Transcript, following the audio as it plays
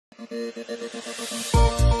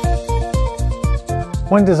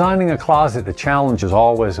When designing a closet, the challenge is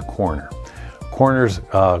always a corner. Corners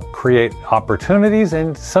create opportunities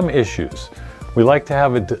and some issues. We like to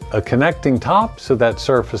have a connecting top so that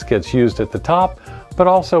surface gets used at the top, but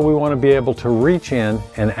also we want to be able to reach in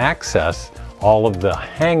and access all of the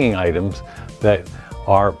hanging items that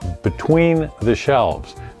are between the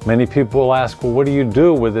shelves. Many people will ask, well, what do you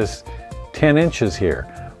do with this 10 inches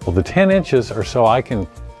here? Well, the 10 inches are so I can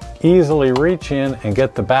easily reach in and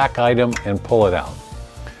get the back item and pull it out.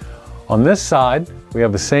 On this side, we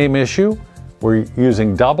have the same issue. We're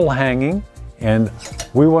using double hanging, and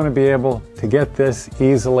we want to be able to get this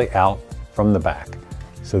easily out from the back.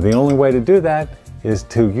 So the only way to do that is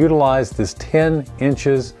to utilize this 10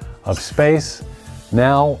 inches of space.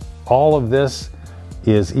 Now all of this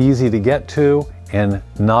is easy to get to and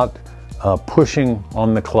not pushing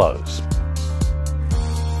on the clothes.